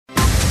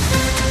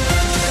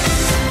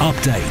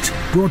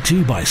Update, brought to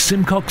you by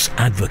Simcox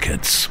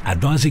Advocates,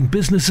 advising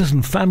businesses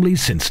and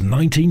families since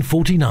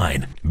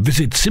 1949.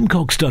 Visit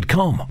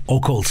simcox.com or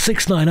call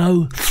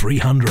 690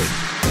 300.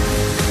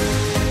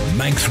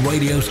 Manx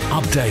Radio's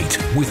Update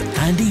with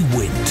Andy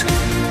Wint.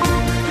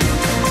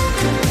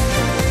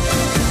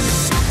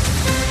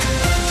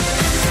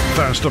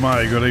 Faster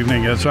my good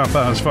evening, it's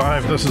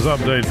 5:30. This is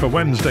Update for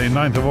Wednesday,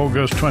 9th of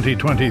August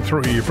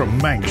 2023 from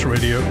Manx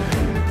Radio.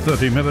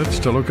 30 minutes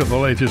to look at the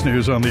latest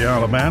news on the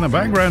Isle of Man. A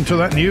background to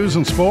that news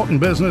and sport and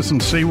business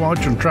and Sea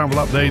Watch and travel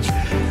updates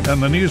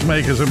and the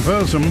newsmakers in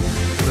person.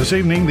 This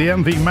evening, the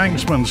MV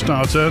Manxman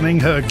starts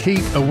earning her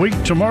keep a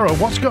week tomorrow.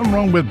 What's gone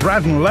wrong with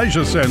Braddan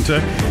Leisure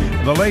Centre?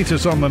 The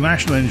latest on the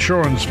National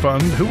Insurance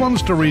Fund. Who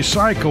wants to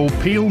recycle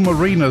Peel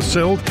Marina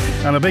silt?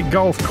 And a big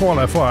golf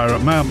qualifier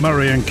at Mount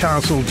Murray and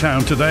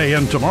Castletown today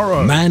and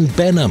tomorrow. Man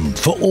Benham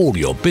for all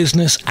your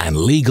business and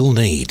legal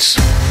needs.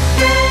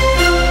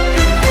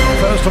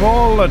 First of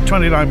all, at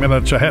 29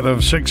 minutes ahead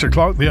of 6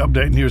 o'clock, the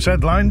Update News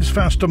headlines.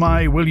 Faster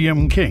my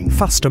William King.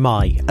 Faster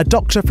my. A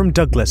doctor from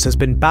Douglas has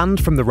been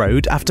banned from the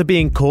road after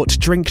being caught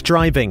drink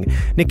driving.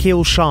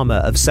 Nikhil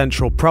Sharma of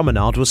Central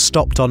Promenade was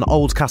stopped on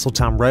Old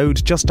Castletown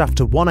Road just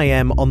after 1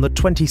 a.m. on the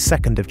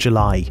 22nd of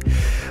July.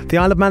 The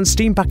Isle of Man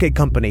Steam Packet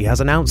Company has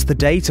announced the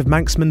date of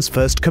Manxman's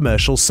first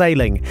commercial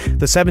sailing.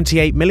 The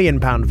 £78 million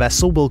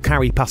vessel will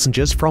carry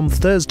passengers from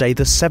Thursday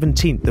the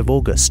 17th of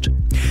August.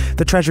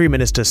 The Treasury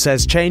Minister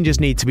says changes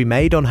need to be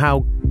made on how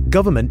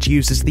government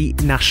uses the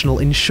National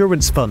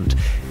Insurance Fund.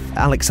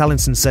 Alex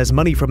Allinson says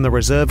money from the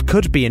reserve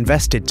could be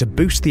invested to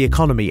boost the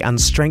economy and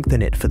strengthen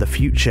it for the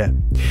future.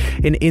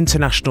 In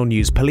international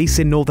news, police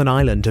in Northern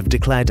Ireland have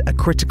declared a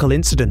critical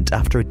incident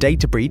after a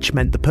data breach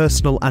meant the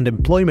personal and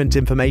employment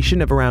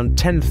information of around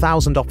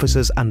 10,000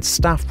 officers and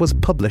staff was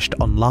published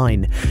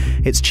online.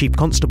 Its chief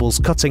constable's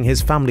cutting his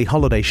family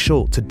holiday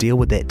short to deal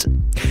with it.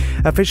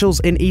 Officials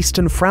in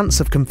eastern France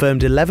have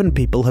confirmed 11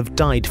 people have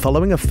died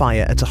following a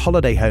fire at a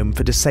holiday home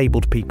for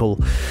disabled people.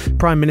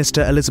 Prime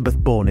Minister Elizabeth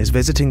Bourne is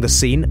visiting the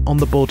scene on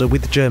the border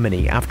with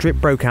Germany after it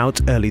broke out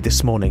early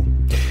this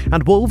morning.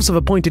 And Wolves have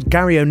appointed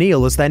Gary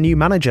O'Neill as their new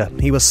manager.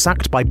 He was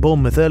sacked by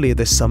Bournemouth earlier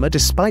this summer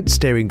despite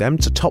steering them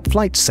to top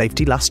flight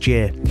safety last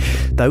year.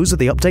 Those are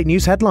the Update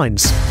News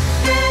headlines.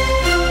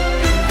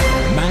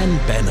 Man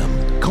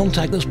Benham.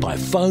 Contact us by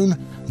phone,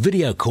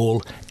 video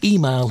call,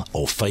 email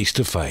or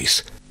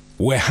face-to-face.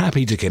 We're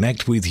happy to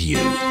connect with you.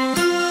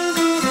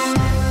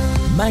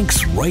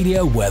 Manx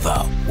Radio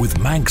Weather with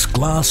Manx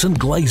Glass and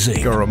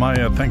Glazing.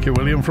 Goromaya, thank you,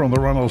 William, from the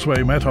Ronalds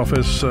Way Met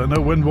Office.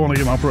 No wind warning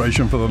in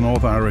operation for the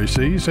North Irish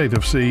Seas. State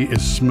of sea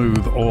is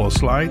smooth or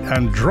slight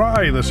and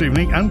dry this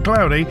evening and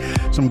cloudy.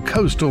 Some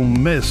coastal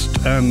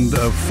mist and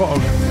fog.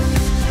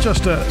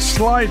 Just a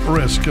slight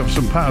risk of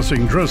some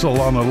passing drizzle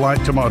on a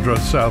light to moderate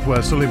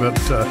southwesterly, but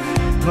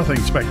nothing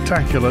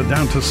spectacular.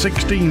 Down to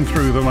 16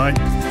 through the night.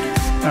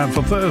 And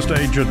for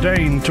Thursday,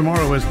 Jordan,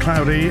 tomorrow is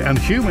cloudy and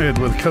humid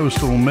with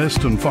coastal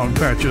mist and fog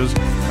patches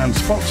and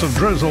spots of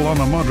drizzle on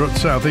a moderate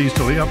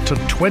southeasterly up to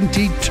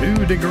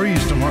 22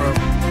 degrees tomorrow.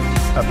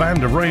 A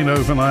band of rain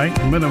overnight,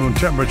 minimum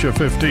temperature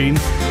 15.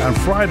 And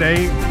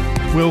Friday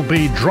will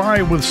be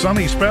dry with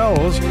sunny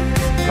spells,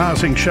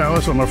 passing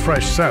showers on a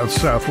fresh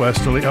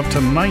south-southwesterly up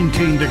to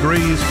 19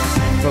 degrees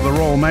for the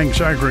Royal Manx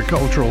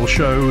Agricultural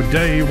Show,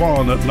 day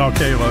 1 at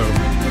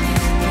Knockalo.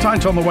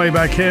 Tides on the way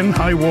back in.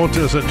 High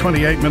waters at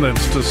 28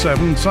 minutes to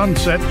 7.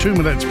 Sunset 2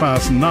 minutes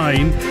past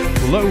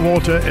 9. Low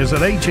water is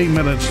at 18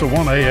 minutes to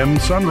 1 a.m.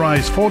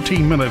 Sunrise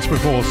 14 minutes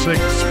before 6.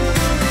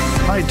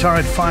 High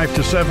tide 5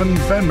 to 7.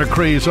 Ben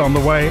McCree's on the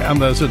way, and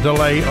there's a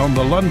delay on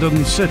the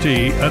London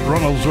City at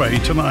Ronalds Way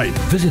tonight.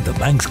 Visit the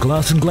Manx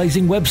Glass and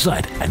Glazing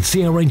website and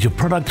see a range of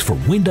products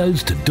from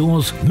windows to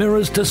doors,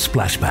 mirrors to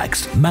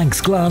splashbacks.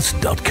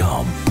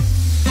 manxglass.com.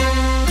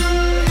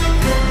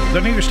 The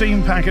new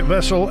steam packet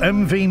vessel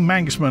MV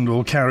Manxman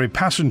will carry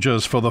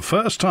passengers for the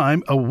first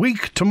time a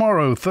week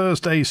tomorrow,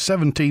 Thursday,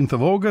 17th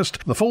of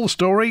August. The full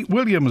story,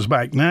 William's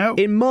back now.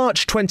 In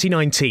March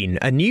 2019,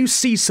 a new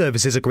sea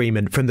services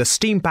agreement from the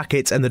Steam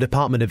Packet and the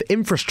Department of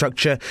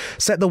Infrastructure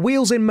set the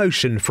wheels in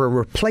motion for a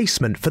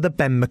replacement for the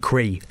Ben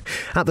McCree.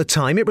 At the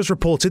time, it was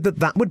reported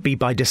that would be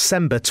by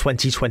December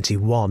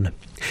 2021.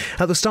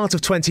 At the start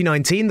of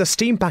 2019, the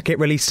Steam Packet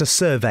released a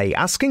survey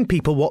asking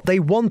people what they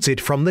wanted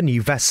from the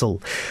new vessel.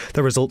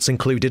 The results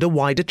included a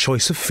wider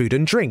choice of food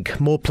and drink,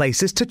 more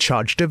places to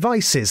charge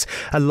devices,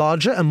 a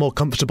larger and more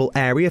comfortable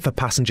area for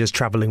passengers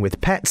travelling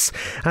with pets,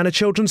 and a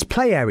children's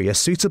play area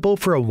suitable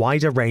for a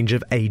wider range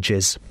of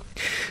ages.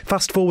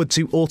 Fast forward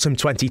to autumn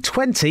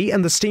 2020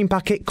 and the Steam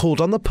Packet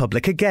called on the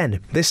public again,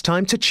 this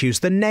time to choose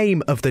the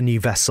name of the new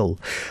vessel.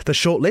 The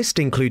shortlist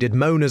included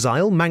Mona's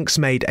Isle,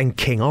 Manxmaid and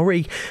King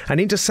Orry,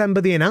 and in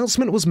December the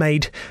announcement was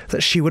made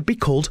that she would be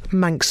called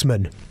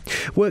Manxman.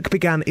 Work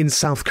began in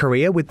South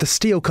Korea with the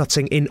steel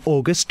cutting in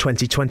August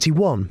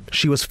 2021.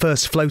 She was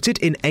first floated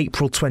in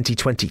April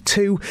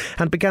 2022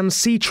 and began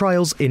sea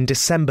trials in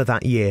December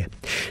that year.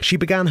 She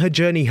began her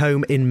journey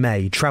home in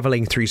May,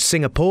 travelling through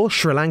Singapore,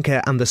 Sri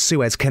Lanka and the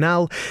Suez Canal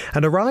Canal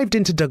and arrived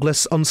into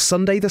Douglas on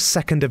Sunday the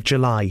 2nd of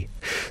July.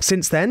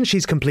 Since then,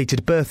 she's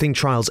completed berthing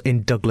trials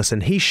in Douglas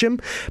and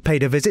Heysham,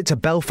 paid a visit to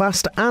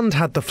Belfast and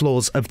had the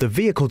floors of the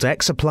vehicle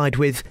deck supplied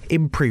with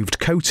improved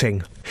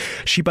coating.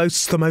 She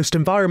boasts the most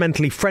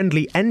environmentally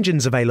friendly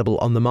engines available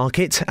on the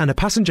market and a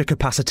passenger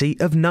capacity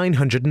of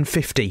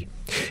 950.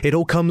 It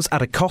all comes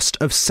at a cost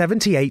of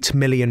 £78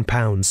 million.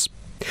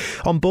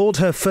 On board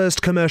her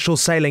first commercial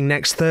sailing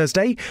next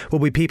Thursday will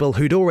be people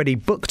who'd already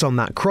booked on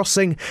that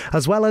crossing,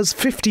 as well as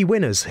 50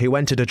 winners who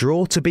entered a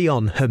draw to be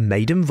on her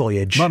maiden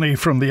voyage. Money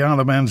from the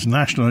Isle of Man's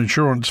National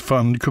Insurance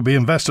Fund could be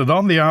invested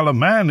on the Isle of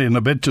Man in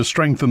a bid to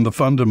strengthen the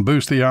fund and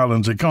boost the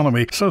island's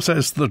economy, so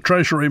says the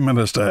Treasury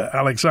Minister,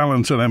 Alex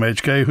Allenson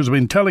MHK, who's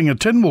been telling a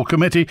Tynwald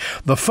committee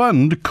the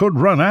fund could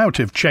run out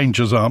if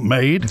changes aren't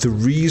made. The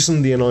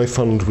reason the NI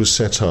Fund was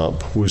set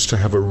up was to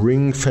have a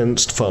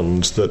ring-fenced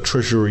fund that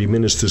Treasury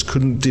Ministers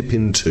couldn't dip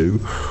into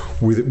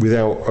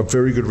without a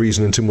very good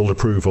reason and Tynwald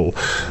approval,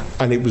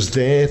 and it was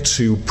there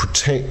to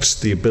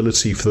protect the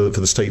ability for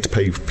the state to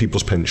pay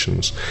people's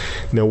pensions.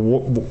 Now,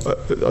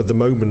 at the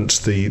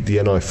moment, the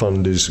NI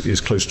Fund is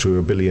close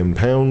to £1 billion.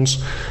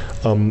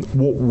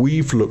 What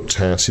we've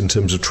looked at in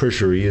terms of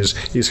Treasury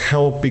is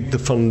how big the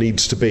fund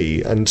needs to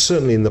be, and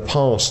certainly in the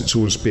past it's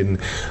always been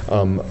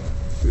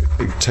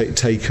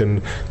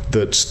taken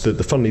that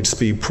the fund needs to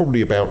be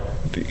probably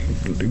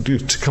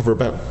to cover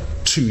about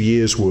 2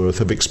 years' worth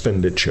of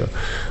expenditure.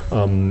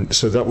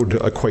 So that would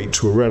equate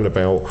to around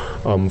about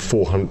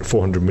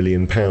 £400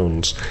 million.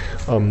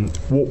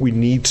 What we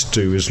need to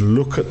do is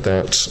look at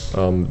that,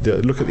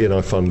 look at the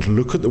NI Fund,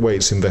 look at the way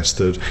it's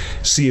invested,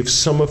 see if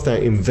some of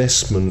that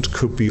investment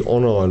could be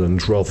on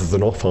island rather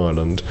than off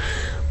island.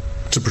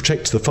 To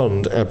protect the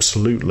fund,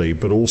 absolutely,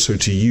 but also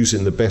to use it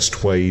in the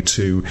best way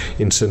to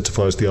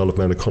incentivise the Isle of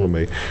Man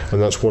economy,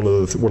 and that's one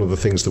of the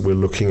things that we're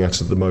looking at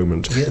the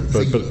moment. Yeah,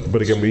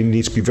 but again, we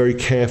need to be very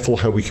careful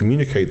how we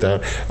communicate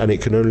that, and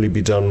it can only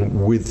be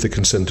done with the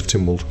consent of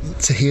Tynwald.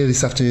 To hear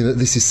this afternoon that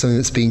this is something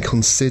that's being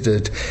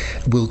considered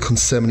will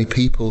concern many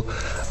people.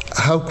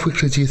 How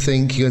quickly do you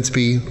think you're going to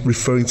be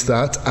referring to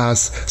that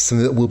as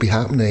something that will be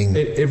happening?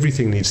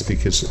 Everything needs to be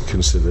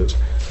considered.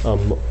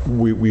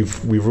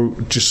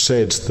 We've just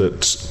said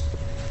that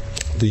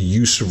the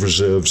use of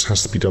reserves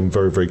has to be done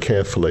very, very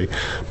carefully.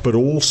 But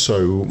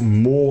also,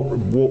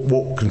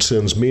 what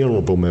concerns me,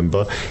 Honourable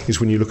Member, is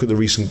when you look at the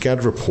recent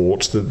GAD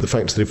report, the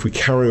fact that if we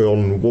carry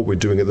on what we're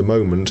doing at the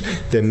moment,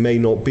 there may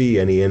not be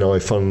any NI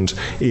Fund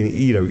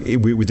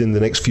within the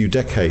next few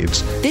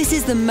decades. This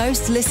is the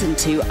most listened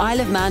to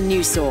Isle of Man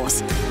news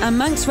source, and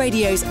Manx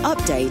Radio's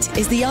Update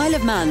is the Isle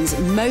of Man's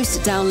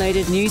most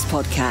downloaded news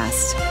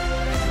podcast.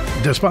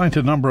 Despite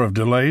a number of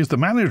delays, the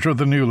manager of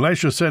the new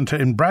leisure centre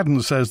in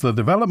Braddan says the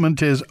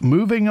development is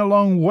moving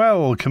along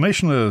well.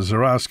 Commissioners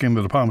are asking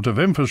the Department of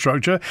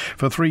Infrastructure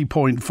for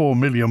 £3.4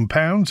 million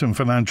in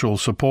financial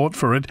support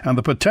for it and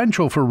the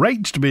potential for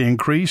rates to be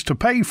increased to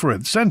pay for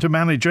it. Centre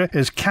manager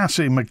is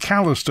Cassie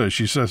McAllister.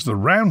 She says the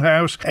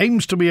roundhouse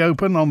aims to be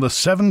open on the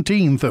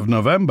 17th of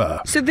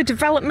November. So the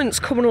development's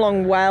coming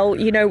along well.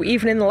 You know,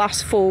 even in the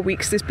last 4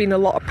 weeks, there's been a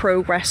lot of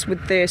progress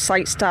with the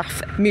site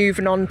staff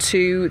moving on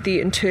to the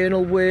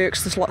internal work.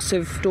 There's lots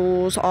of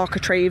doors,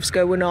 architraves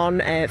going on,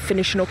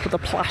 finishing up with the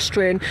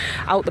plastering.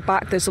 Out the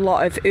back there's a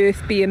lot of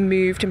earth being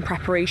moved in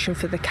preparation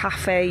for the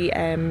cafe,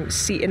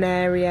 seating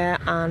area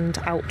and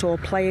outdoor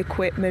play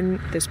equipment.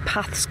 There's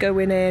paths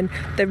going in.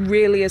 There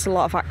really is a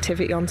lot of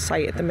activity on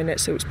site at the minute,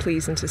 so it's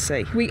pleasing to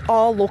see. We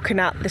are looking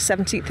at the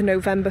 17th of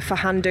November for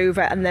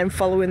handover, and then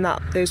following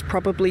that there's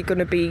probably going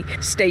to be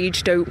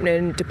staged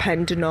opening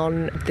depending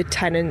on the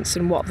tenants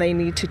and what they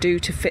need to do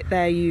to fit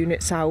their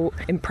units out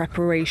in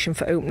preparation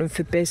for opening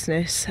for business.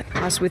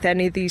 As with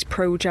any of these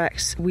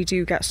projects, we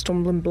do get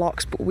stumbling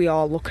blocks, but we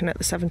are looking at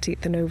the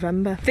 17th of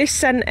November. This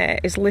centre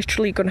is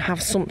literally going to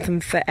have something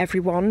for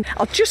everyone.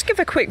 I'll just give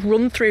a quick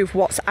run through of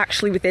what's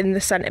actually within the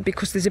centre,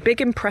 because there's a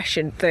big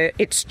impression that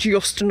it's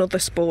just another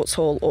sports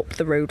hall up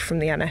the road from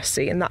the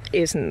NSC, and that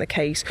isn't the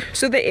case.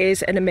 So there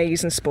is an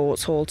amazing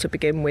sports hall to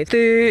begin with.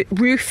 The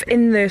roof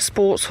in the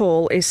sports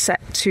hall is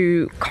set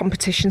to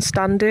competition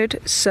standard,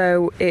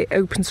 so it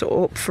opens it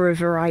up for a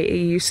variety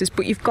of uses,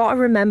 but you've got to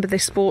remember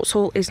this sports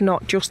hall is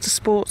not just a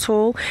sports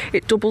hall.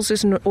 It doubles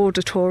as an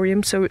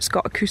auditorium, so it's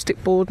got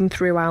acoustic boarding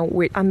throughout,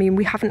 which, I mean,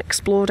 we haven't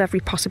explored every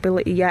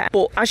possibility yet.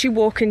 But as you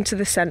walk into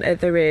the centre,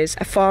 there is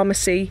a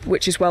pharmacy,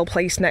 which is well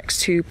placed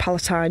next to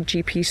Palatine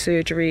GP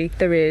surgery.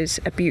 There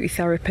is a beauty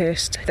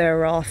therapist.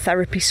 There are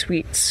therapy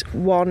suites.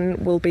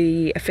 One will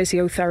be a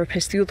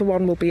physiotherapist. The other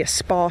one will be a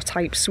spa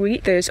type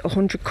suite. There's a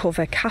 100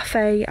 cover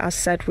cafe, as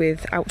said,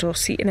 with outdoor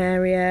seating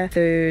area.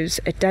 There's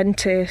a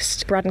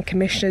dentist. Braddan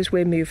Commissioners,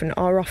 we're moving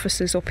our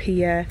offices up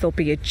here. There'll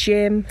be be a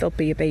gym, there'll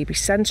be a baby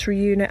sensory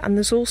unit, and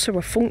there's also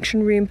a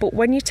function room. But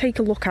when you take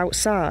a look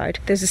outside,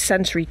 there's a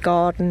sensory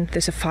garden,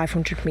 there's a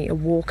 500-metre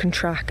walking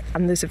track,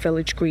 and there's a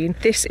village green.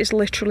 This is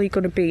literally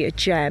going to be a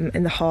gem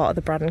in the heart of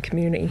the Braddan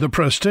community. The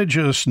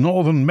prestigious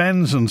Northern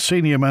Men's and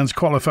Senior Men's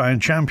Qualifying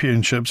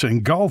Championships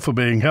in golf are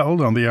being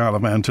held on the Isle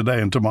of Man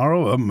today and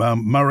tomorrow at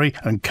Mount Murray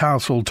and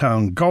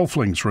Castletown Golf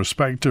Links,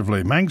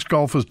 respectively. Manx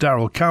golfers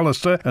Daryl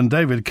Callister and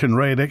David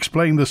Kinraid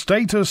explain the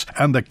status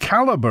and the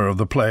calibre of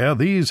the player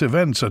these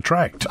events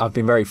attract. I've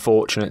been very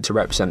fortunate to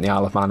represent the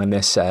Isle of Man in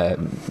this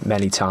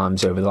many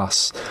times over the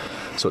last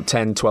sort of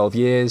 10, 12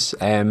 years,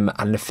 and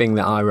the thing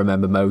that I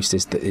remember most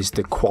is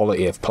the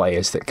quality of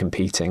players that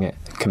compete in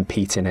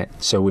it.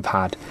 So we've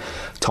had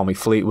Tommy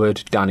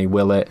Fleetwood, Danny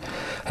Willett,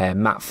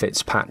 Matt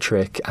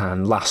Fitzpatrick,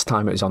 and last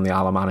time it was on the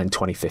Isle of Man in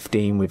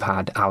 2015 we've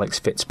had Alex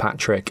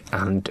Fitzpatrick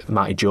and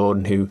Matty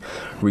Jordan, who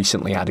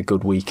recently had a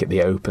good week at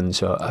the Open.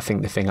 So I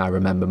think the thing I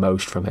remember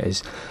most from it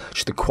is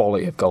just the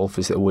quality of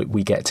golfers that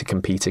we get to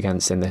compete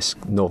against in this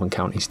Northern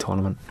Counties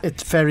tournament.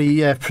 It's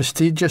very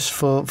prestigious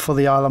for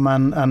the Isle of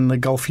Man and the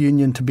Golf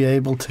Union to be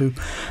able to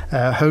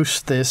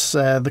host this.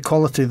 The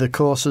quality of the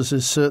courses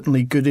is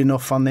certainly good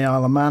enough on the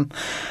Isle of Man,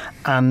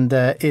 and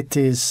it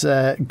is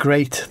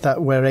great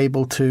that we're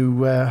able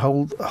to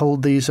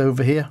hold these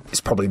over here.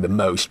 It's probably the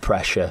most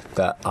pressure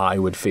that I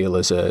would feel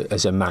as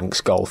a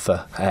Manx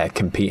golfer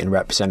competing,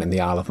 representing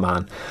the Isle of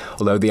Man.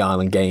 Although the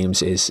Island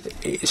Games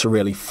it's a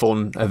really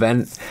fun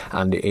event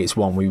and it's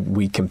one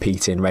we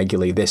compete in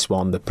regularly, this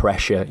one, the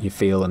pressure you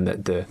feel and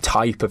the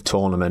type of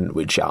tournament,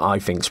 which I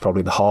think is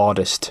probably the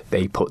hardest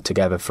they put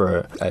together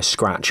for a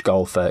scratch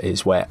golfer,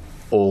 is where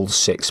all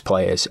 6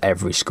 players,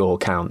 every score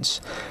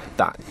counts.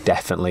 That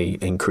definitely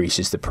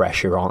increases the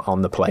pressure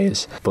on the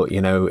players. But,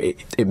 you know,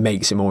 it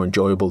makes it more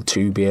enjoyable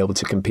to be able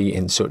to compete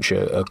in such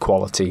a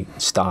quality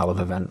style of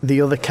event. The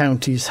other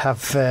counties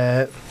have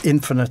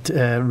infinite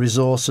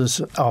resources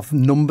of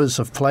numbers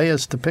of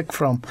players to pick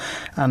from,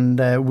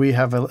 and we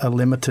have a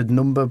limited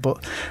number.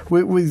 But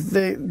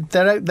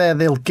they're out there,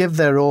 they'll give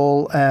their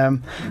all,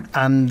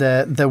 and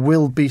there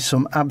will be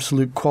some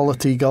absolute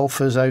quality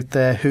golfers out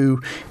there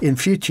who, in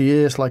future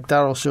years, like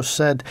Daryl's just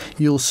said,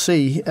 you'll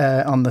see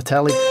on the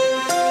telly.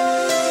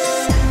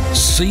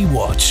 Sea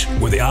Watch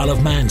with the Isle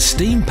of Man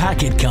Steam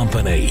Packet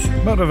Company.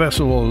 Motor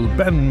vessel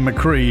Ben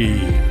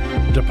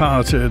McCree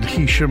departed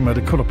Heysham at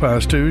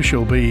 2:15.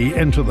 She'll be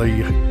into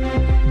the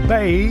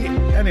bay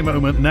any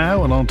moment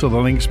now and onto the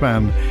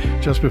Linkspan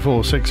just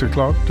before 6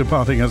 o'clock,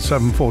 departing at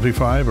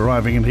 7:45,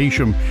 arriving in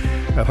Heysham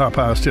at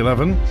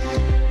 11:30.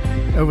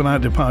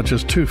 Overnight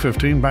departures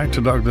 2:15, back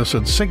to Douglas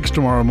at 6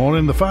 tomorrow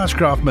morning. The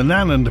fastcraft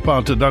Manannan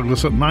departed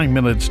Douglas at 9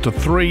 minutes to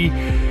 3.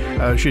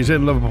 She's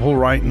in Liverpool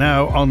right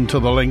now, onto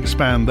the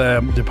Linkspan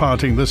there,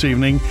 departing this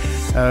evening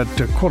at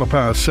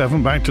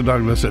 7:15, back to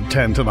Douglas at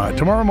 10 tonight.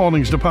 Tomorrow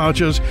morning's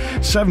departures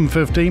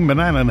 7:15,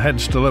 Manannan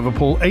heads to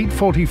Liverpool,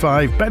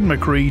 8:45, Ben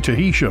McCree to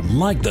Heysham.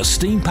 Like the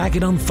Steam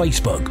Packet on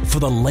Facebook for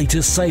the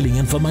latest sailing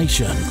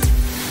information.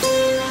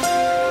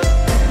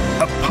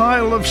 A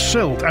pile of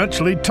silt,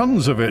 actually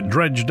tons of it,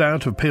 dredged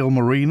out of Peel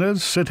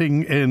Marinas,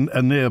 sitting in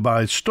a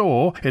nearby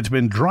store. It's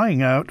been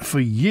drying out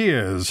for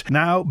years.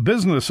 Now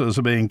businesses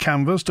are being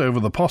canvassed over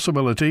the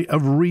possibility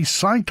of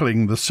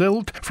recycling the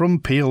silt from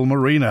Peel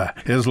Marina.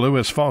 Here's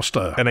Lewis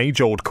Foster. An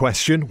age-old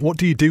question: what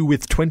do you do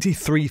with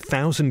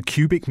 23,000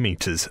 cubic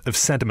metres of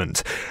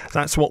sediment?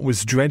 That's what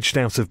was dredged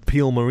out of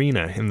Peel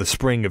Marina in the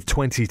spring of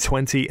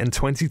 2020 and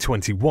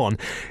 2021.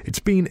 It's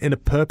been in a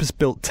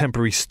purpose-built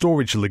temporary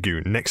storage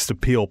lagoon next to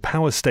Peel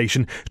Power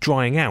Station,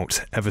 drying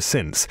out ever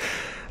since.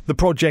 The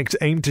project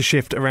aimed to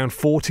shift around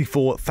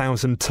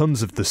 44,000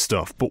 tonnes of the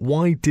stuff, but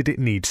why did it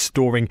need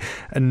storing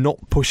and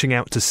not pushing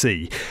out to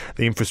sea?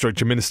 The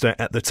Infrastructure Minister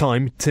at the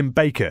time, Tim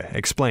Baker,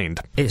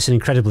 explained. It's an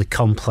incredibly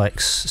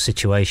complex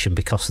situation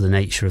because of the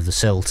nature of the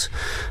silt,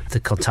 the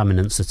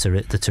contaminants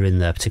that are in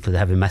there, particularly the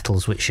heavy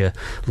metals, which are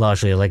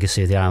largely a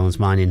legacy of the island's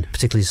mining,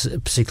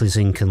 particularly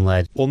zinc and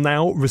lead. Well,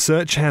 now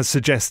research has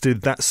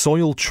suggested that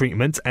soil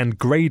treatment and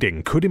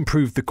grading could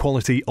improve the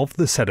quality of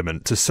the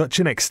sediment to such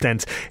an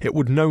extent it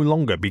would no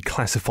longer be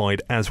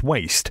classified as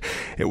waste.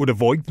 It would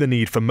avoid the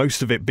need for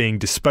most of it being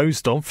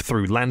disposed of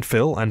through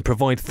landfill and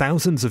provide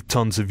thousands of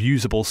tonnes of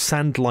usable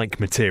sand-like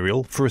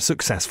material for a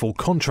successful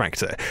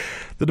contractor.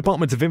 The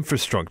Department of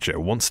Infrastructure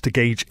wants to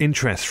gauge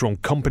interest from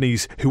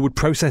companies who would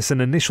process an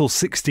initial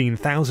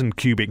 16,000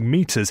 cubic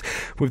metres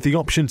with the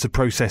option to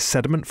process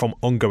sediment from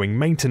ongoing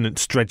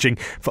maintenance dredging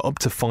for up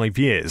to 5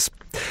 years.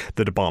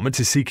 The department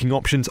is seeking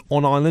options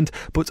on island,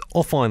 but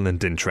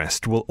off-island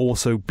interest will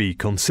also be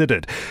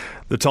considered.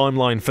 The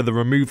timeline for the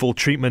removal,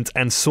 treatment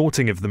and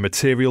sorting of the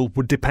material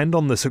would depend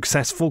on the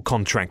successful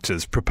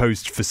contractor's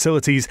proposed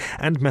facilities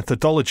and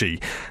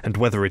methodology, and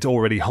whether it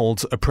already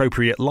holds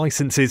appropriate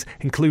licences,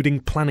 including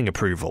planning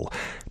approval.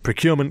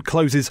 Procurement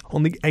closes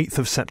on the 8th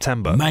of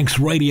September. Manx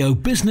Radio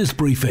Business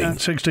Briefing.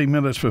 At 16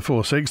 minutes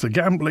before 6, the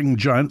gambling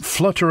giant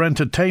Flutter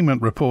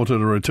Entertainment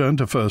reported a return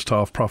to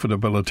first-half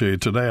profitability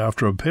today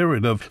after a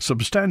period of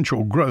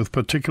substantial growth,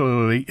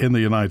 particularly in the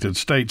United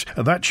States.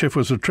 That shift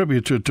was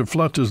attributed to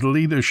Flutter's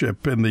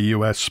leadership in the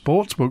US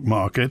sportsbook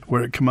market,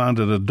 where it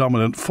commanded a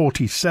dominant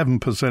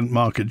 47%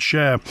 market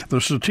share.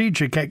 The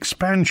strategic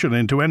expansion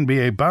into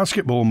NBA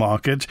basketball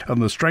markets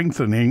and the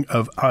strengthening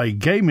of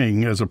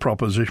iGaming as a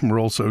proposition were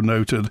also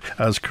noted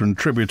as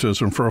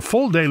contributors. And for a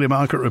full daily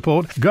market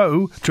report,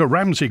 go to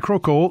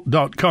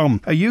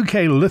ramseycrookall.com. A UK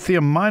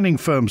lithium mining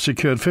firm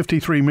secured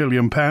 £53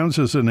 million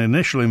as an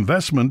initial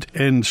investment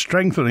in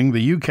strengthening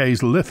the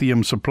UK's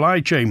lithium supply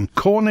chain.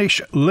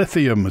 Cornish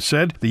Lithium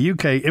said the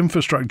UK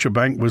Infrastructure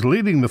Bank was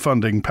leading the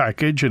funding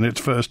package in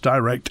its first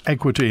direct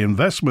equity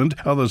investment.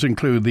 Others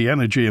include the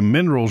Energy and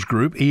Minerals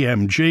Group,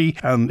 EMG,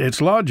 and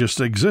its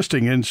largest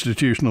existing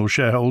institutional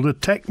shareholder,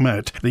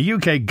 TechMet. The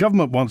UK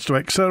government wants to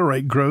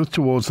accelerate growth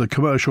towards the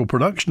commercial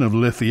production of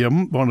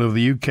lithium, one of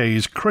the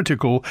UK's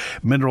critical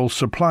mineral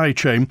supply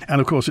chain, and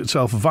of course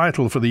itself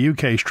vital for the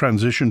UK's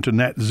transition to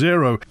net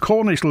zero.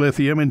 Cornish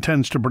Lithium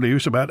intends to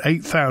produce about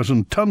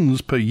 8,000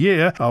 tonnes per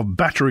year of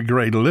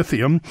battery-grade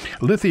lithium.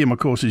 Lithium, of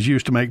course, is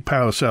used to make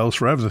power cells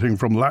for everything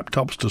from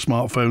laptops to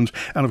smartphones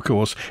and, of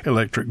course,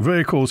 electric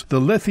vehicles.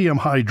 The lithium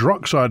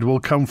hydroxide will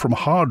come from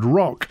hard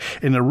rock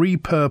in a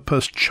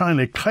repurposed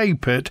China clay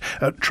pit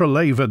at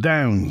Treleva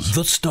Downs.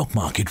 The Stock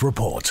Market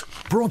Report,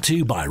 brought to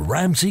you by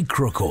Ramsey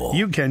Crookall.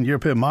 UK and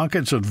European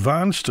markets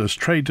advanced as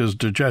traders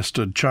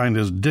digested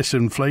China's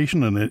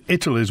disinflation and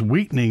Italy's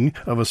weakening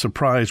of a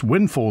surprise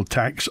windfall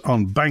tax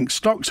on bank.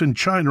 Stocks in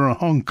China and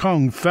Hong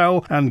Kong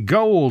fell, and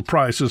gold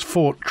prices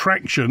fought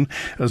traction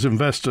as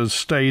investors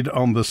stayed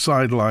on the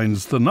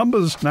sidelines. The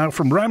numbers now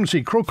from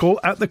Ramsey Crookall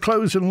at the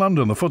close in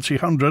London. The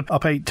FTSE 100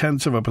 up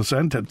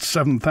 0.8% at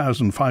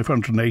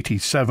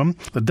 7,587.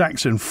 The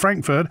DAX in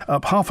Frankfurt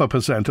up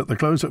 0.5% at the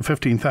close at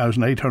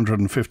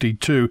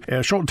 15,852.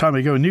 A short time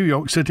ago in New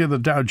York City, the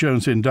Dow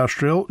Jones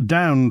Industrial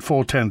down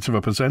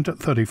 0.4% at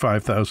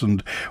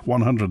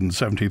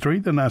 35,173.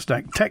 The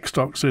Nasdaq Tech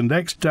Stocks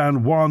Index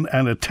down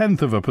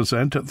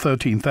 1.1% at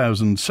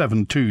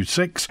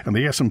 13,726. And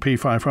the S&P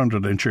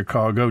 500 in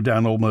Chicago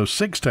down almost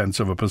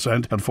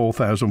 0.6% at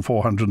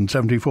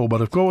 4,474.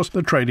 But of course,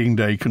 the trading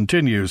day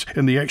continues.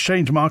 In the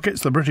exchange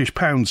markets, the British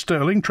pound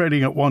sterling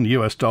trading at $1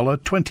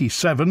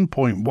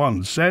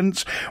 27.1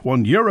 cents,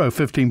 €1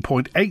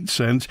 15.8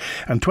 cents,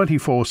 and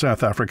 24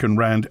 South African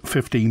rand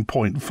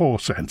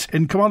 15.4 cents.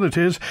 In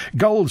commodities,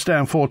 gold's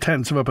down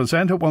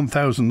 0.4% at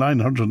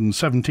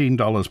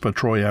 $1,917 per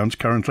troy ounce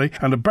currently,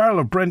 and a barrel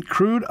of Brent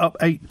crude up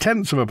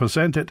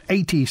 0.8% at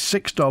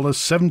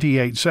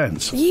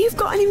 $86.78. You've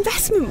got an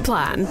investment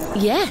plan?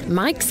 Yeah,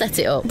 Mike set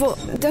it up.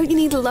 But don't you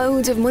need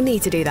loads of money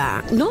to do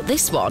that? Not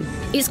this one.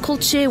 It's called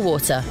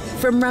Shearwater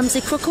from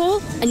Ramsey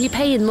Crookall, and you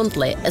pay in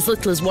monthly as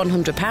little as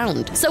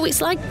 £100. So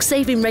it's like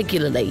saving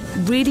regularly,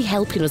 really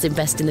helping us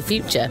invest in the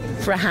future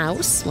for a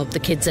house, or the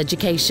kids'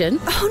 education.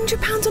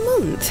 £100 a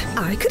month?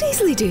 I could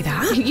easily do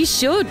that. You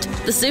should.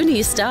 The sooner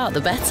you start,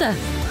 the better.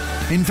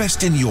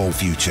 Invest in your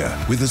future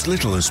with as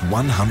little as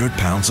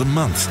 £100 a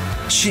month.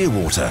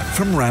 Shearwater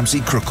from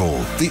Ramsey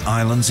Crookall, the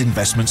island's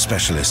investment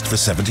specialist for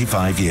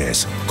 75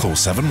 years. Call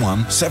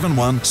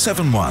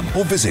 717171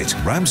 or visit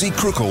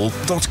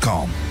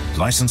ramseycrookall.com.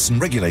 Licensed and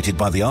regulated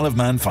by the Isle of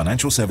Man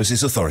Financial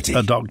Services Authority.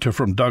 A doctor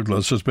from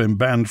Douglas has been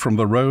banned from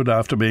the road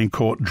after being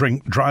caught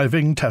drink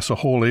driving. Tessa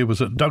Hawley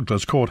was at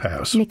Douglas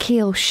Courthouse.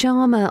 Nikhil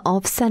Sharma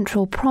of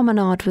Central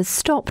Promenade was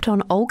stopped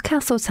on Old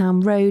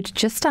Castletown Road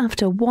just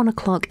after 1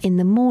 o'clock in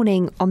the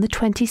morning on the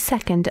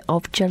 22nd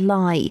of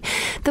July.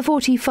 The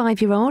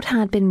 45-year-old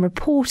had been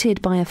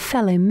reported by a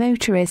fellow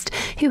motorist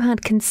who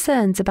had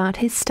concerns about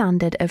his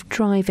standard of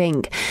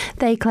driving.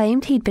 They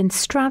claimed he'd been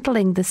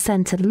straddling the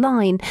centre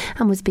line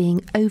and was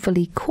being overly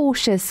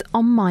cautious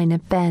on minor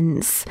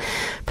bends.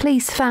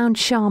 Police found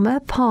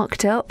Sharma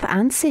parked up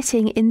and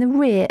sitting in the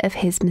rear of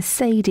his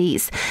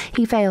Mercedes.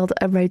 He failed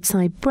a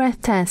roadside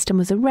breath test and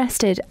was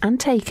arrested and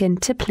taken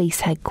to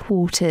police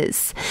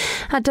headquarters.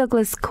 At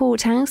Douglas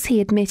Courthouse,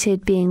 he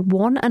admitted being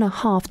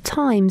 1.5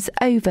 times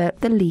over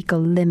the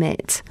legal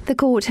limit. The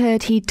court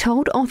heard he'd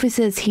told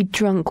officers he'd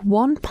drunk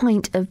 1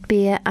 pint of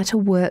beer at a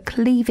work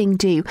leaving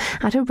do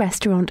at a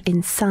restaurant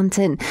in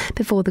Santon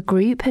before the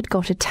group had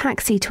got a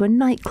taxi to a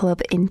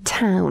nightclub in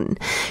town.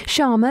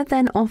 Sharma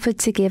then offered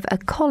to give a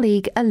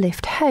colleague a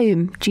lift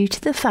home due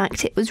to the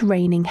fact it was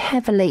raining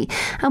heavily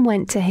and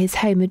went to his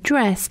home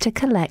address to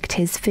collect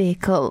his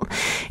vehicle.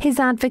 His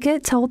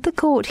advocate told the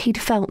court he'd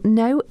felt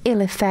no ill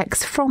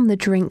effects from the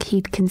drink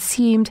he'd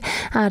consumed,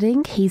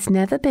 adding he's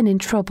never been in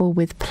trouble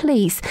with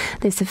police.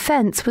 This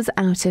offence was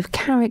out of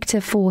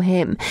character for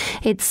him.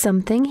 It's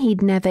something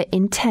he'd never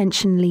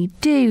intentionally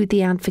do,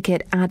 the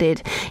advocate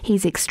added.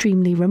 He's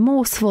extremely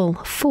remorseful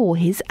for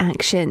his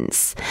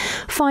actions.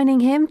 Fining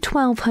him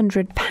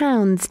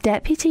 £1,200,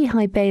 Deputy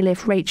High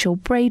Bailiff Rachel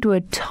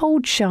Braidwood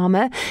told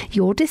Sharma,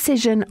 "Your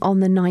decision on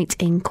the night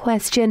in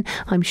question,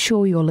 I'm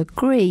sure you'll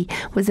agree,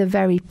 was a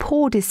very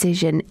poor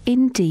decision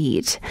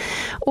indeed,"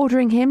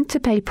 ordering him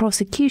to pay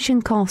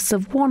prosecution costs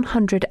of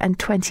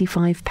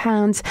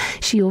 £125.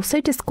 She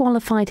also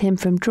disqualified him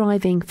from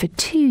driving for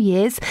 2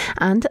 years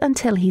and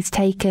until he's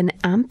taken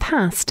and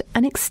passed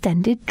an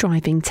extended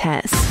driving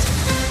test.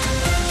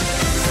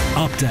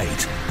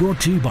 Update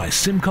brought to you by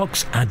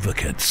Simcox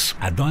Advocates,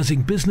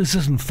 advising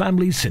businesses and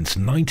families since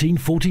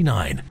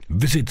 1949.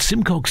 Visit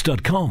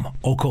simcox.com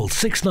or call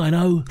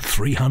 690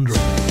 300.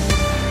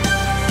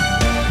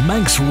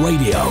 Manx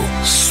Radio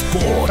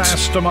Sport.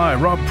 Fast am I,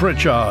 Rob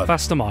Pritchard.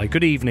 Fast am I.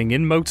 Good evening.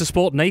 In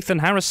motorsport, Nathan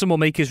Harrison will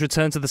make his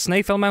return to the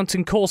Snaefell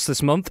Mountain course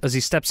this month as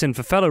he steps in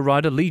for fellow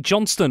rider Lee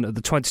Johnston at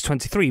the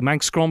 2023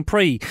 Manx Grand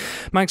Prix.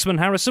 Manxman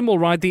Harrison will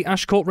ride the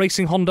Ashcourt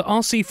Racing Honda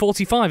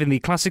RC45 in the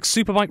Classic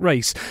Superbike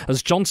race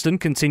as Johnston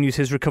continues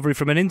his recovery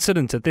from an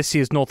incident at this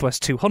year's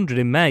Northwest 200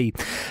 in May.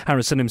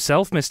 Harrison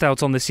himself missed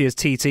out on this year's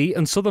TT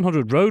and Southern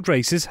 100 road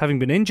races, having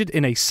been injured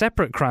in a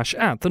separate crash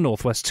at the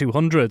Northwest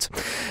 200.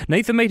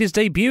 Nathan made his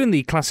debut in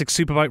the Classic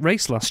Superbike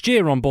race last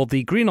year on board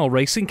the Greenall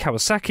Racing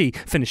Kawasaki,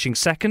 finishing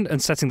second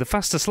and setting the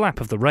fastest lap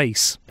of the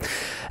race.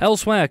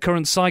 Elsewhere,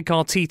 current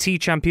sidecar TT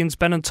champions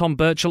Ben and Tom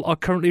Birchall are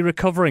currently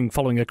recovering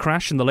following a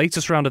crash in the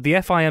latest round of the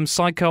FIM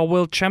Sidecar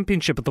World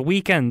Championship at the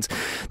weekend.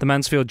 The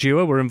Mansfield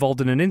duo were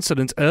involved in an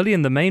incident early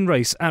in the main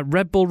race at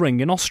Red Bull Ring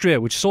in Austria,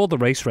 which saw the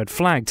race red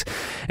flagged.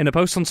 In a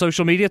post on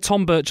social media,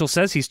 Tom Birchall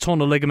says he's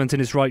torn a ligament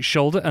in his right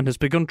shoulder and has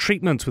begun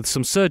treatment with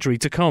some surgery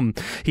to come.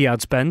 He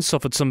adds Ben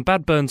suffered some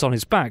bad burns on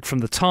his back from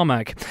the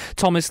tarmac.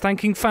 Tom is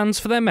thanking fans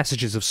for their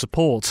messages of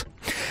support.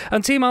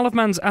 And Team Isle of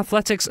Man's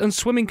athletics and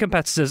swimming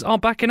competitors are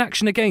back in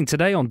action again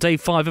today on day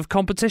 5 of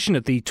competition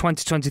at the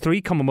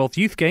 2023 Commonwealth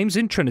Youth Games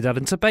in Trinidad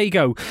and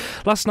Tobago.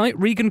 Last night,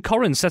 Regan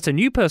Corrin set a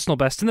new personal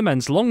best in the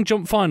men's long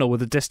jump final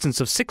with a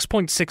distance of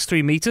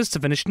 6.63 metres to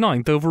finish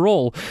 9th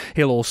overall.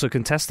 He'll also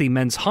contest the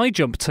men's high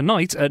jump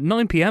tonight at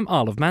 9 p.m.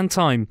 Isle of Man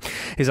time.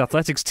 His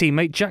athletics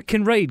teammate Jack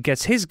Kinraid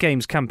gets his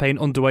Games campaign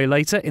underway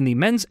later in the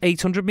men's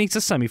 800 metre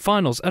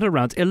semi-finals at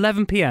around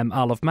 11 p.m.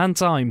 Isle of Man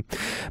time.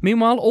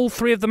 Meanwhile, all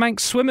 3 of the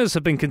Manx swimmers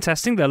have been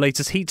contesting their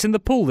latest heats in the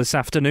pool this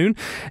afternoon.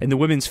 In the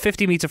women's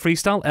 50 metre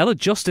freestyle, Ella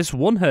Justice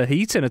won her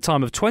heat in a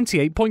time of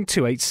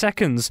 28.28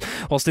 seconds,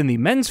 whilst in the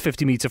men's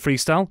 50 metre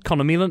freestyle,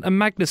 Conor Meelan and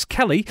Magnus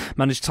Kelly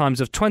managed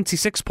times of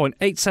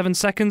 26.87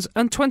 seconds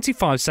and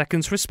 25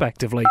 seconds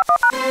respectively.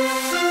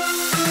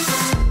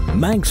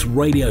 Manx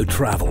Radio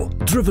Travel,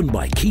 driven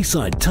by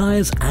Quayside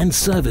Tyres and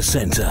Service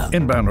Centre.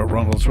 Inbound at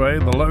Ronaldsway,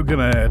 the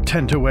Loganair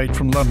 10 to 8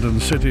 from London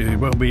City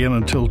will be in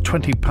until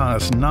 20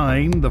 past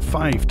 9. The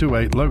 5 to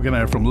 8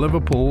 Loganair from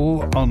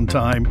Liverpool on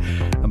time,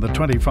 and the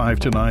 25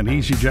 to 9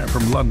 EasyJet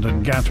from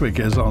London Gatwick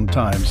is on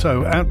time.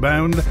 So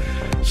outbound,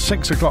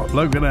 6 o'clock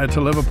Loganair to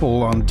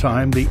Liverpool on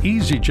time. The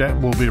EasyJet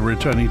will be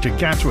returning to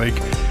Gatwick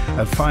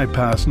at 5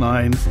 past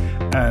 9,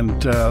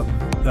 and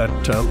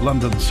at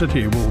London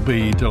City will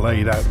be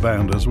delayed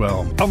outbound as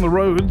well. On the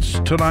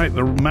roads tonight,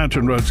 the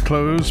mountain roads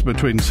close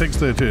between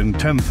 6:30 and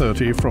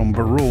 10:30 from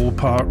Barrule,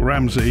 Park,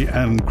 Ramsey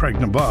and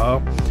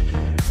Craignabar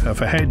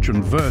for hedge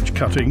and verge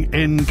cutting.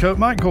 In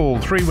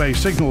Kirkmichael, 3-way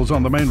signals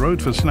on the main road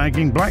for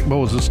snagging.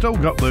 Blackboards has still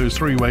got those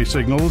 3-way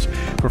signals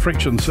for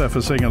friction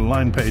surfacing and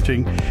line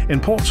painting. In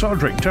Port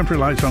Sodrick,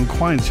 temporary lights on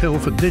Quines Hill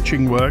for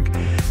ditching work.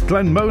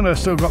 Glenmona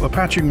still got the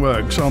patching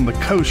works on the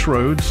coast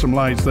road, some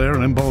lights there,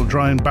 and in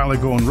Baldrine,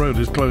 Ballagorn Road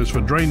is closed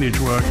for drainage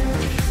work.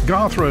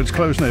 Garth Road's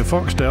closed near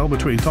Foxdale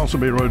between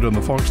Tosselby Road and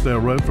the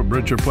Foxdale Road for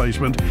bridge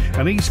replacement,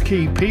 and East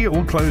Quay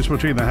Peel closed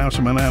between the House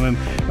of Manannan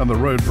and the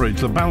road bridge.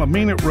 The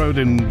Ballymena Road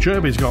in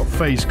Jerby's got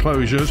phase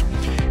closures.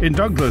 In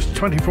Douglas,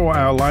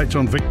 24-hour lights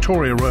on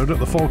Victoria Road at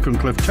the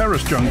Falconcliffe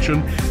Terrace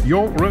Junction.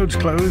 York Road's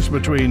closed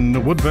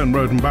between Woodburn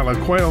Road and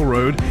Ballaquail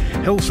Road.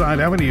 Hillside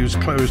Avenue's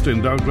closed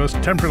in Douglas.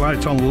 Temporary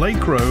lights on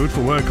Lake Road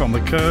for work on the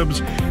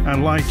curbs,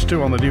 and lights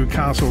too on the new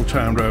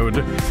Castletown Road.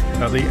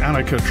 The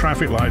Annika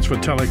traffic lights for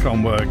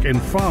telecom work. In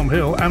Farm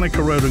Hill,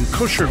 Annika Road and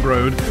Cushag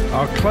Road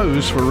are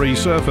closed for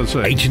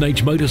resurfacing.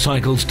 H&H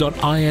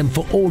Motorcycles.im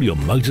for all your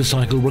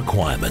motorcycle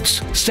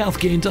requirements.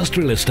 Southgate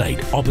Industrial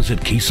Estate,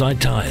 opposite Quayside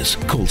Tyres.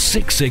 Call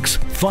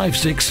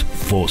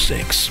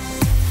 665646.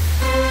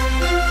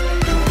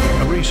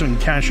 A recent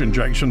cash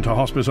injection to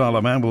Hospice Isle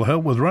of Man will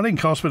help with running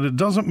costs, but it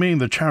doesn't mean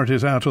the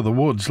charity's out of the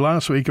woods.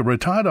 Last week, a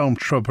retired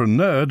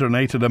entrepreneur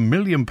donated £1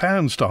 million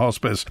to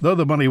Hospice. Though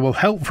the money will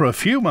help for a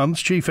few months,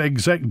 Chief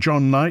Exec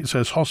John Knight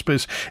says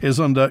Hospice is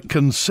under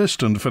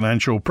consistent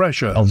financial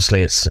pressure.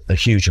 Obviously, it's a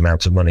huge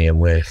amount of money, and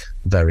we're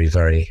very,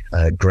 very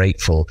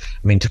grateful.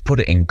 I mean, to put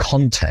it in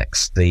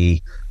context,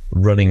 the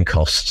running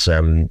costs,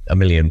 £1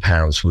 million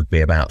would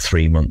be about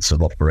 3 months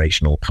of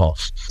operational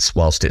costs.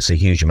 Whilst it's a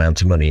huge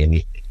amount of money,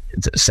 and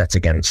set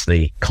against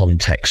the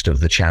context of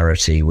the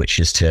charity, which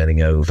is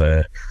turning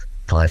over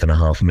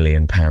 £5.5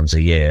 million a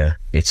year,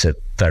 it's a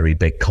very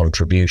big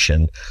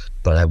contribution.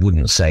 But I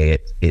wouldn't say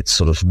it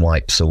sort of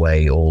wipes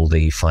away all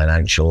the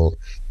financial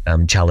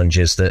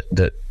challenges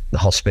that the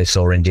hospice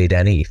or indeed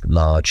any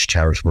large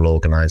charitable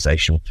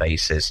organisation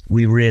faces.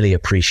 We really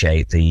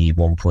appreciate the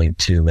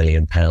 £1.2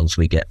 million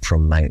we get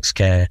from Manx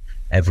Care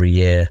every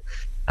year.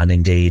 And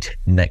indeed,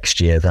 next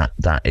year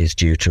that is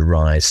due to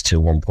rise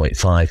to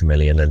 1.5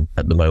 million. And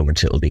at the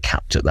moment, it'll be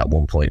capped at that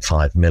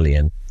 1.5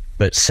 million.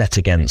 But set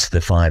against the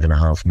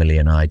 5.5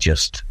 million I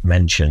just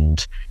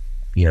mentioned,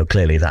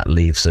 clearly that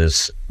leaves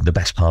us the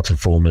best part of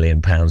 £4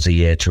 million a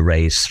year to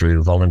raise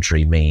through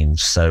voluntary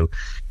means. So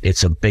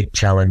it's a big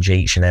challenge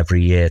each and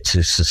every year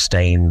to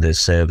sustain the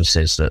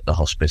services that the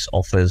hospice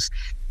offers.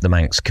 The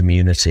Manx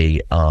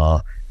community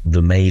are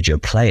the major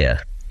player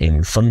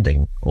in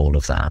funding all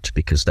of that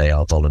because they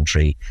are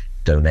voluntary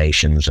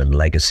donations and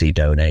legacy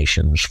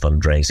donations,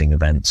 fundraising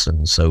events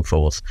and so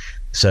forth.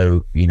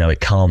 So, it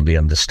can't be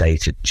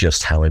understated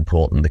just how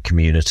important the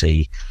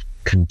community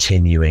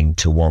continuing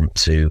to want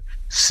to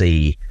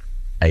see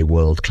a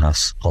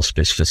world-class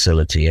hospice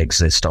facility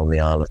exist on the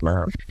Isle of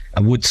Man.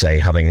 I would say,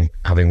 having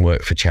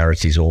worked for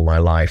charities all my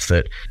life,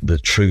 that the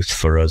truth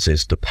for us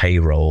is the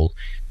payroll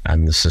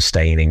and the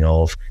sustaining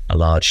of a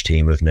large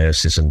team of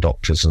nurses and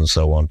doctors and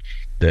so on,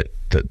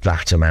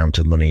 that amount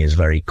of money is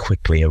very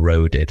quickly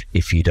eroded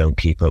if you don't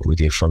keep up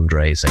with your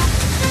fundraising.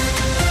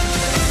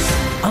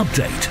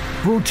 Update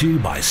brought to you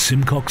by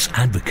Simcox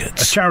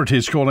Advocates. A charity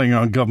is calling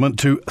on government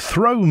to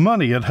throw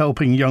money at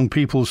helping young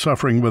people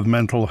suffering with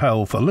mental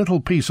health. A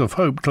Little Piece of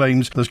Hope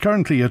claims there's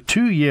currently a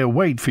 2-year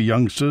wait for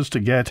youngsters to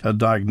get a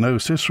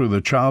diagnosis through the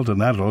Child and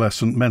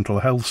Adolescent Mental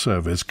Health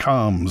Service,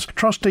 CALMS.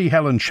 Trustee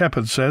Helen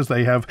Shepherd says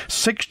they have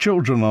 6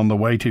 children on the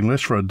waiting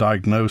list for a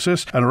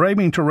diagnosis and are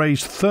aiming to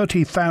raise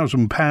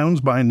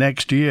 £30,000 by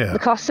next year. The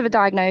costs of a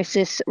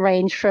diagnosis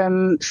range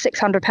from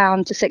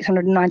 £600 to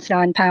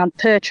 £699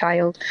 per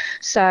child,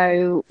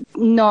 so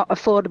not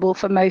affordable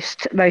for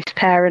most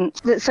parents.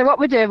 So what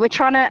we're doing, we're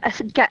trying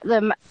to get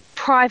them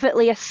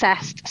privately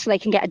assessed so they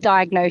can get a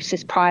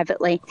diagnosis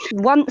privately.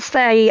 Once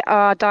they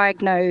are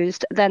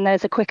diagnosed, then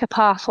there's a quicker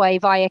pathway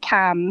via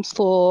CAMS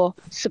for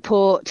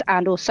support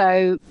and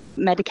also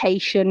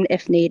medication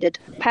if needed.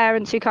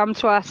 Parents who come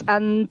to us,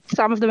 and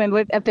some of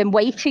them have been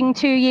waiting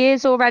 2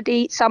 years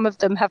already. Some of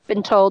them have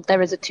been told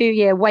there is a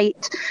 2-year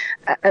wait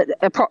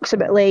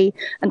approximately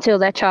until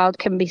their child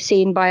can be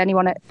seen by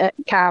anyone at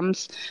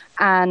CAMS.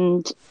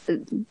 And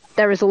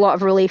there is a lot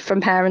of relief from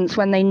parents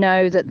when they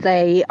know that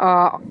they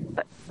are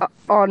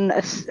on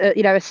a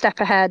step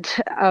ahead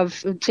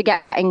to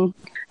getting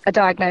a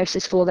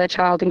diagnosis for their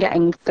child and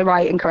getting the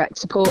right and correct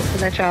support for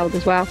their child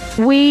as well.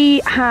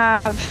 We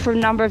have, for a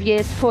number of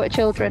years, supported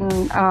children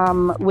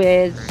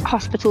with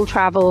hospital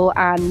travel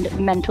and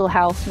mental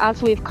health.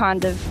 As we've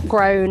kind of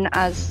grown,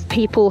 as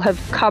people have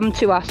come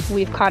to us,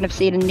 we've kind of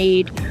seen a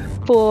need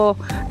for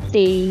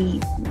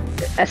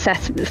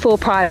for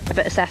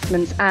private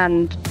assessments,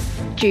 and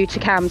due to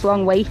CAM's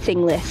long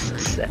waiting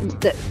lists,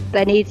 that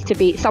there needs to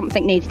be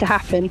something needs to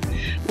happen.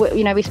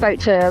 We spoke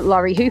to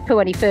Laurie Hooper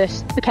when he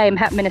first became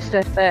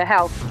Minister for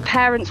Health.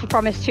 Parents were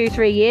promised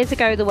 2-3 years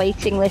ago the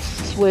waiting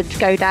lists would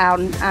go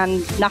down,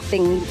 and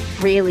nothing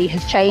really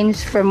has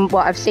changed from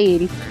what I've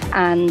seen.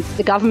 And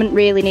the government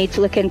really needs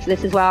to look into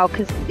this as well,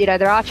 because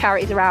there are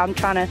charities around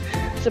trying to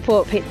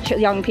support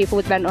young people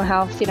with mental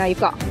health. You've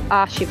got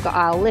us, you've got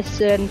I'll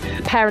Listen.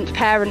 Parent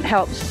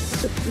helps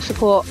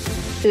support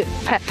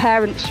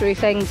parents through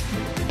things,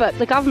 but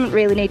the government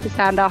really need to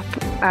stand up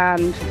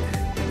and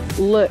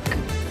look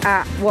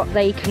at what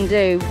they can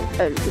do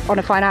on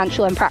a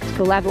financial and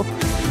practical level.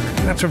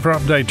 That's it for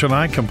Update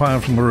tonight,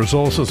 compiled from the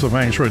resources of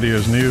Manx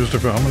Radio's news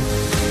department.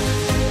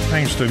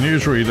 Thanks to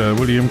newsreader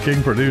William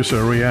King,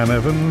 producer Rhiann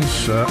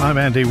Evans. I'm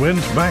Andy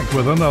Wint, back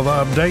with another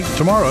update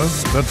tomorrow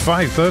at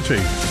 5:30.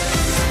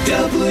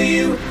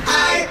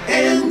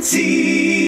 WINT